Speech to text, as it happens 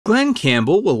Glen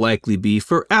Campbell will likely be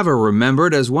forever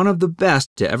remembered as one of the best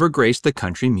to ever grace the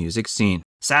country music scene.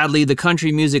 Sadly, the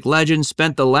country music legend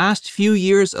spent the last few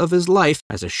years of his life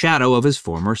as a shadow of his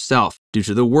former self, due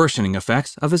to the worsening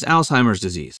effects of his Alzheimer's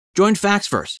disease. Join Facts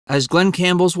Verse as Glen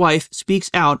Campbell's wife speaks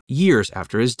out years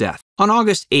after his death. On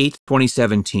August 8,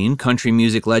 2017, country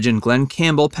music legend Glen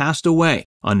Campbell passed away.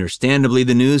 Understandably,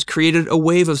 the news created a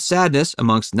wave of sadness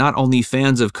amongst not only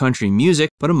fans of country music,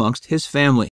 but amongst his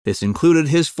family. This included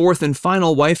his fourth and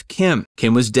final wife, Kim.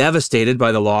 Kim was devastated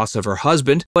by the loss of her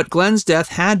husband, but Glen's death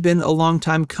had been a long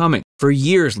time coming. For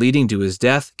years leading to his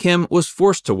death, Kim was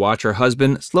forced to watch her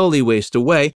husband slowly waste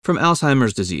away from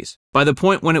Alzheimer's disease. By the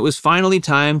point when it was finally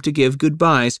time to give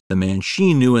goodbyes, the man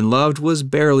she knew and loved was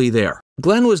barely there.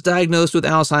 Glen was diagnosed with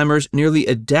Alzheimer's nearly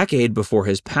a decade before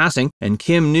his passing, and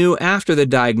Kim knew after the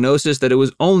diagnosis that it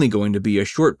was only going to be a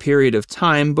short period of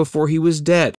time before he was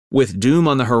dead. With doom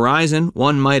on the horizon,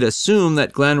 one might assume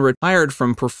that Glen retired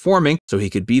from performing so he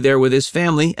could be there with his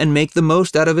family and make the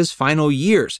most out of his final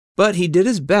years. But he did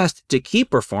his best to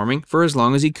keep performing for as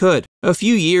long as he could. A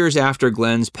few years after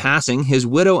Glen's passing, his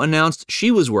widow announced she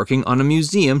was working on a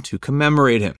museum to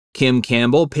commemorate him. Kim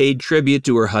Campbell paid tribute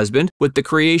to her husband with the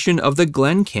creation of the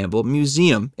Glen Campbell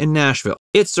Museum in Nashville.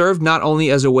 It served not only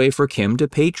as a way for Kim to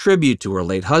pay tribute to her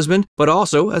late husband, but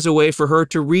also as a way for her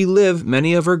to relive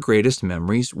many of her greatest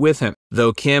memories with him.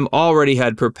 Though Kim already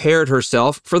had prepared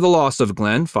herself for the loss of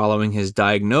Glen following his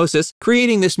diagnosis,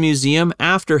 creating this museum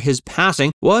after his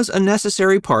passing was a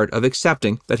necessary part of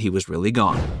accepting that he was really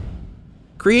gone.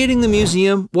 Creating the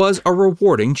museum was a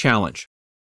rewarding challenge.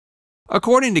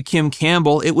 According to Kim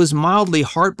Campbell, it was mildly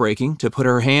heartbreaking to put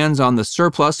her hands on the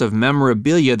surplus of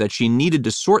memorabilia that she needed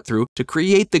to sort through to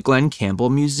create the Glen Campbell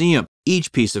Museum.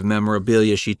 Each piece of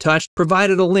memorabilia she touched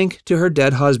provided a link to her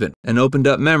dead husband and opened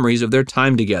up memories of their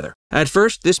time together. At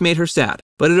first, this made her sad,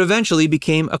 but it eventually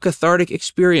became a cathartic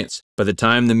experience. By the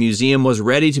time the museum was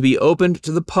ready to be opened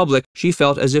to the public, she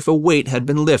felt as if a weight had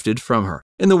been lifted from her.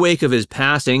 In the wake of his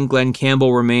passing, Glen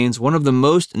Campbell remains one of the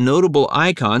most notable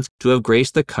icons to have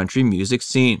graced the country music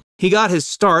scene. He got his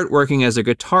start working as a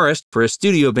guitarist for a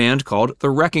studio band called the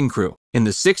Wrecking Crew. In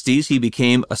the 60s, he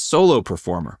became a solo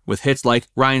performer. With hits like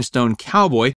Rhinestone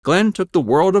Cowboy, Glen took the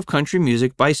world of country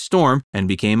music by storm and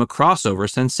became a crossover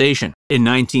sensation. In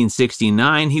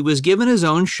 1969, he was given his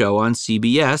own show on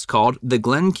CBS called The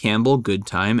Glen Campbell Good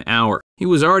Time Hour. He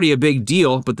was already a big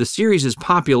deal, but the series'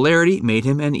 popularity made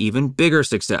him an even bigger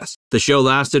success. The show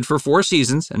lasted for 4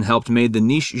 seasons and helped make the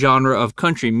niche genre of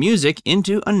country music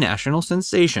into a national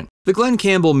sensation. The Glen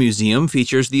Campbell Museum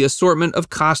features the assortment of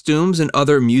costumes and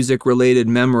other music-related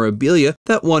memorabilia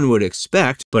that one would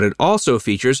expect, but it also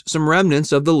features some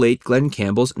remnants of the late Glen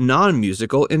Campbell's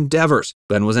non-musical endeavors.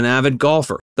 Glen was an avid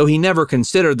golfer, though he never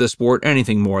considered the sport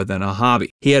anything more than a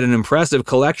hobby. He had an impressive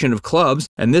collection of clubs,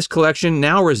 and this collection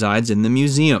now resides in the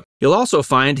museum. You'll also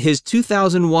find his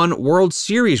 2001 World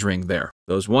Series ring there.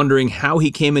 Those wondering how he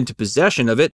came into possession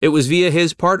of it, it was via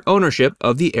his part ownership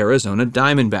of the Arizona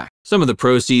Diamondbacks. Some of the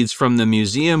proceeds from the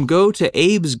museum go to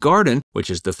Abe's Garden, which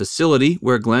is the facility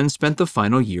where Glen spent the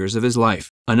final years of his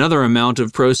life. Another amount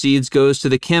of proceeds goes to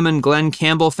the Kim and Glen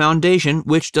Campbell Foundation,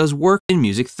 which does work in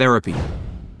music therapy.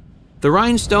 The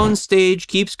Rhinestone stage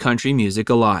keeps country music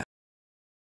alive.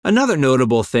 Another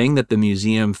notable thing that the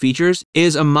museum features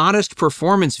is a modest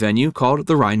performance venue called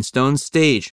the Rhinestone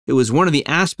Stage. It was one of the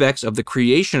aspects of the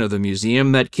creation of the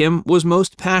museum that Kim was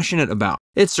most passionate about.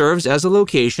 It serves as a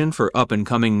location for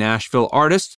up-and-coming Nashville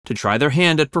artists to try their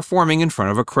hand at performing in front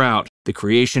of a crowd. The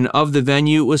creation of the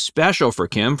venue was special for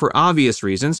Kim for obvious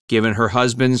reasons, given her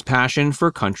husband's passion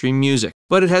for country music.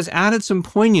 But it has added some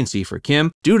poignancy for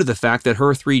Kim due to the fact that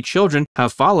her 3 children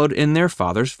have followed in their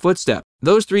father's footsteps.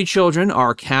 Those 3 children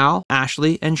are Cal,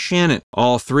 Ashley, and Shannon.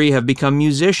 All 3 have become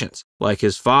musicians. Like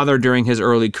his father during his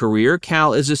early career,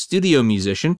 Cal is a studio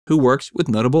musician who works with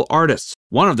notable artists.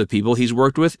 One of the people he's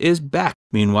worked with is Beck.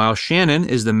 Meanwhile, Shannon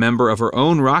is the member of her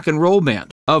own rock and roll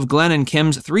band. Of Glen and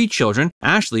Kim's 3 children,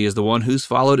 Ashley is the one who's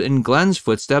followed in Glen's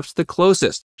footsteps the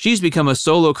closest. She's become a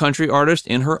solo country artist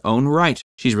in her own right.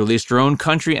 She's released her own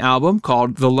country album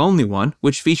called The Lonely One,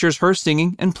 which features her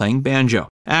singing and playing banjo.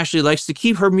 Ashley likes to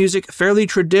keep her music fairly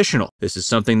traditional. This is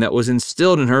something that was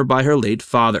instilled in her by her late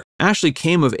father. Ashley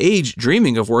came of age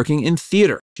dreaming of working in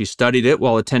theater. She studied it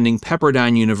while attending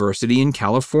Pepperdine University in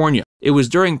California. It was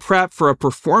during prep for a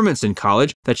performance in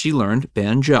college that she learned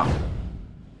banjo.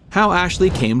 How Ashley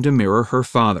came to mirror her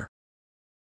father.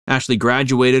 Ashley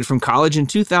graduated from college in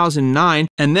 2009,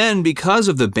 and then because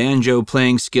of the banjo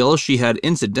playing skills she had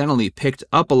incidentally picked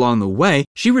up along the way,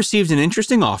 she received an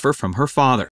interesting offer from her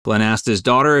father. Glen asked his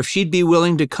daughter if she'd be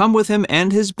willing to come with him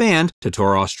and his band to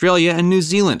tour Australia and New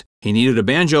Zealand. He needed a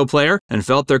banjo player and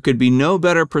felt there could be no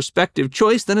better prospective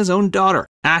choice than his own daughter.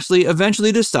 Ashley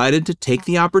eventually decided to take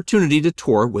the opportunity to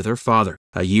tour with her father.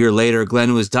 A year later,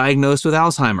 Glen was diagnosed with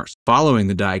Alzheimer's. Following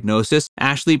the diagnosis,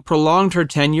 Ashley prolonged her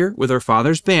tenure with her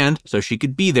father's band so she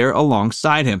could be there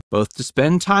alongside him, both to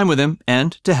spend time with him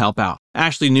and to help out.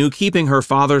 Ashley knew keeping her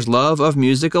father's love of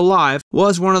music alive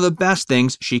was one of the best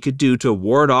things she could do to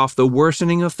ward off the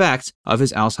worsening effects of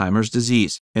his Alzheimer's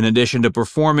disease. In addition to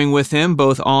performing with him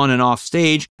both on and off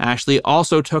stage, Ashley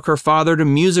also took her father to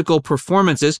musical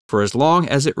performances for as long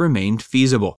as it remained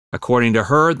feasible. According to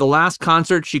her, the last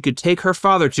concert she could take her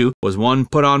father to was one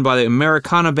put on by the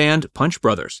Americana band Punch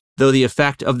Brothers. Though the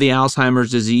effect of the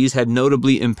Alzheimer's disease had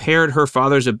notably impaired her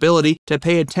father's ability to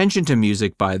pay attention to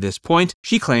music by this point,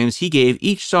 she claims he gave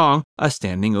each song a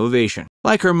standing ovation.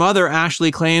 Like her mother,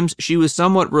 Ashley claims she was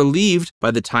somewhat relieved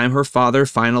by the time her father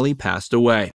finally passed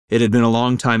away. It had been a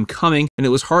long time coming, and it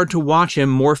was hard to watch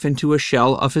him morph into a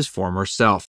shell of his former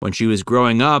self. When she was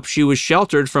growing up, she was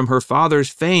sheltered from her father's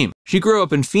fame. She grew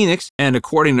up in Phoenix, and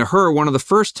according to her, one of the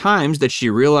first times that she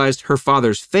realized her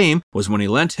father's fame was when he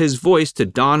lent his voice to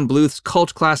Don Bluth's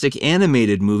cult classic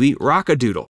animated movie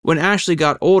Rock-a-Doodle. When Ashley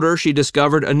got older, she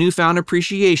discovered a newfound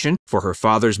appreciation for her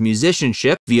father's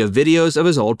musicianship via videos of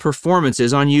his old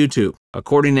performances on YouTube.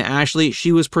 According to Ashley,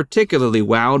 she was particularly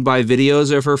wowed by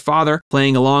videos of her father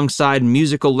playing alongside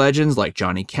musical legends like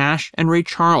Johnny Cash and Ray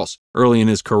Charles. Early in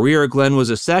his career, Glen was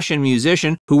a session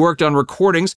musician who worked on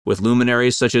recordings with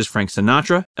luminaries such as Frank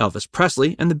Sinatra, Elvis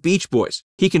Presley, and the Beach Boys.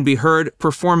 He can be heard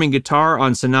performing guitar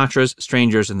on Sinatra's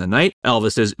Strangers in the Night,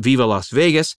 Elvis's Viva Las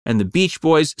Vegas, and the Beach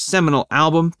Boys' seminal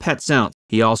album Pet Sounds.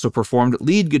 He also performed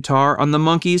lead guitar on the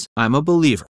Monkees' I'm a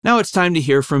Believer. Now it's time to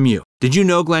hear from you. Did you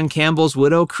know Glen Campbell's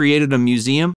widow created a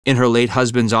museum in her late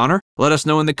husband's honor? Let us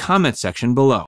know in the comment section below.